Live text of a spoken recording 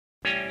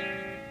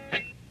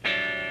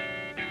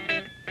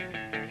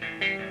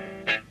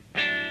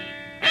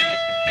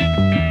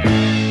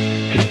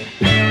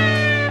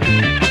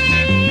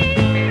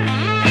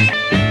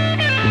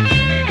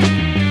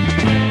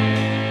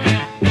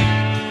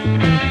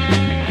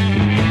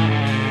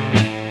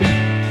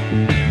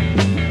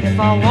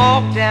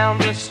walk down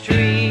the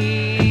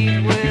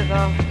street with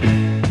a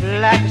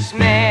blackest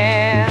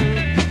man,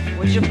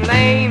 would you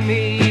blame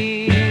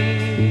me?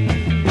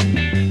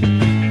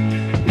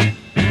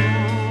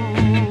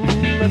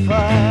 If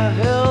I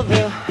held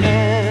the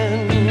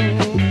hand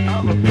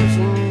of a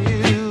person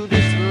you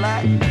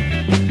dislike,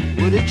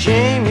 would it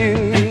shame you?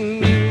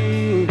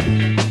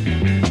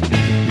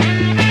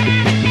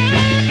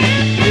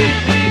 If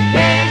we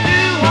can't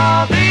do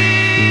all this,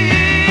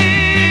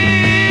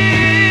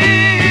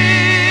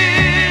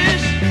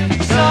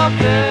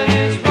 something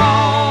is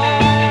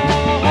wrong.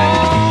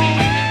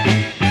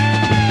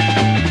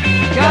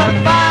 Gotta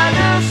find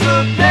us a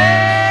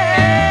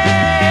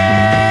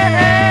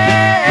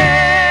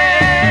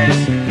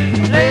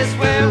place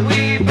where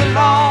we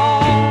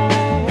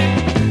belong.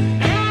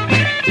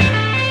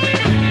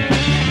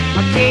 I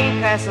can't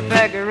pass a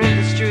beggar in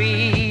the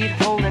street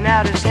holding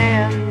out his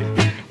hand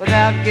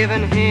without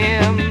giving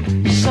him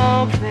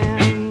something.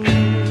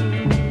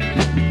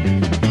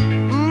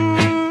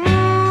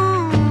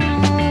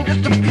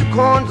 Just a few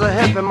coins to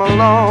help him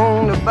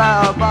along to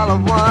buy a bottle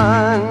of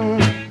wine.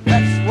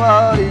 That's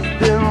what he's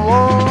been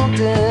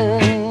wanting.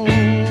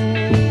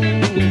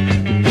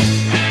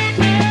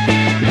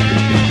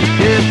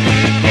 If we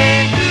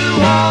can't do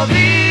all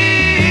this,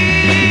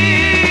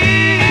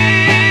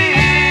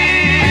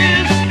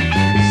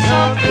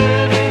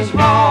 something is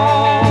wrong.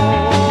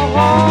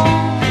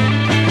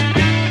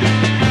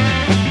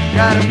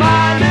 Gotta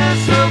find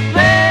us a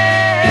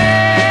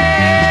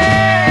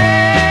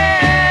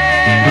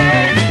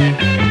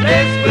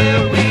place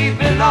where we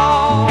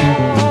belong.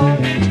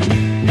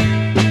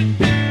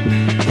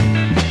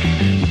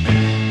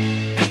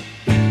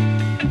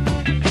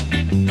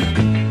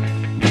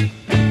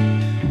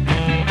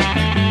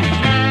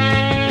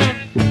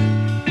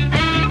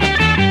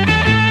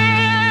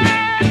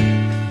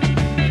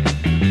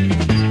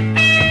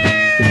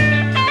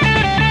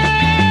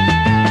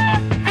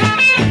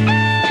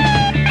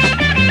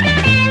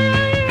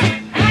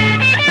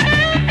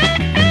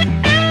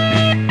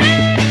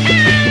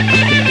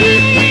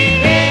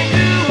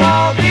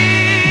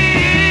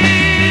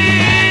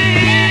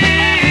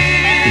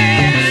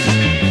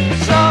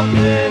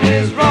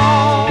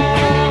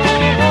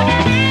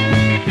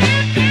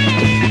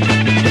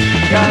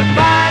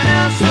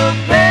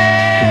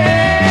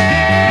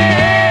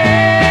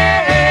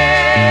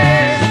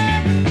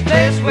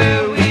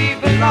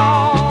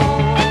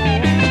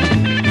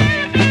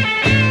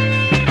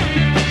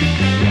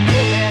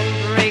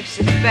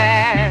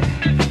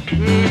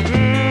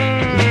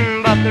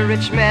 The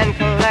rich man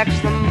collects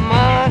the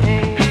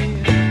money.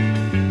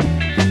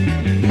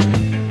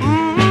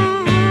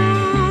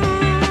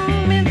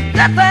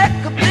 That's